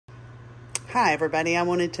Hi everybody, I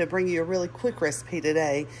wanted to bring you a really quick recipe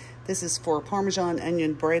today. This is for Parmesan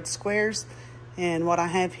onion bread squares, and what I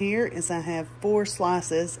have here is I have 4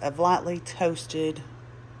 slices of lightly toasted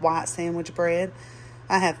white sandwich bread.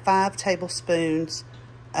 I have 5 tablespoons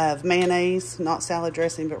of mayonnaise, not salad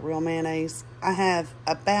dressing but real mayonnaise. I have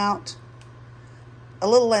about a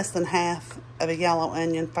little less than half of a yellow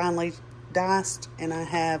onion finely diced, and I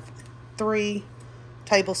have 3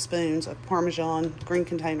 tablespoons of Parmesan, green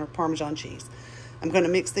container Parmesan cheese. I'm going to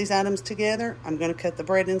mix these items together. I'm going to cut the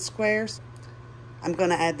bread in squares. I'm going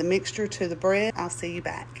to add the mixture to the bread. I'll see you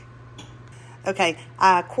back. Okay,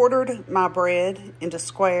 I quartered my bread into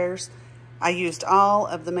squares. I used all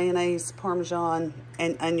of the mayonnaise, Parmesan,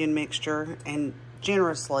 and onion mixture and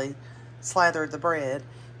generously slathered the bread.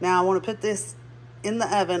 Now I want to put this in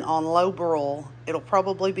the oven on low broil. It'll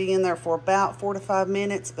probably be in there for about 4 to 5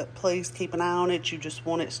 minutes, but please keep an eye on it. You just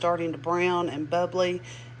want it starting to brown and bubbly,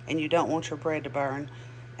 and you don't want your bread to burn.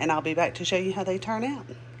 And I'll be back to show you how they turn out.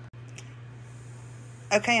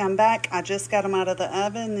 Okay, I'm back. I just got them out of the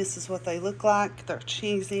oven. This is what they look like. They're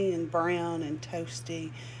cheesy and brown and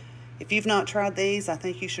toasty. If you've not tried these, I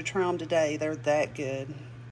think you should try them today. They're that good.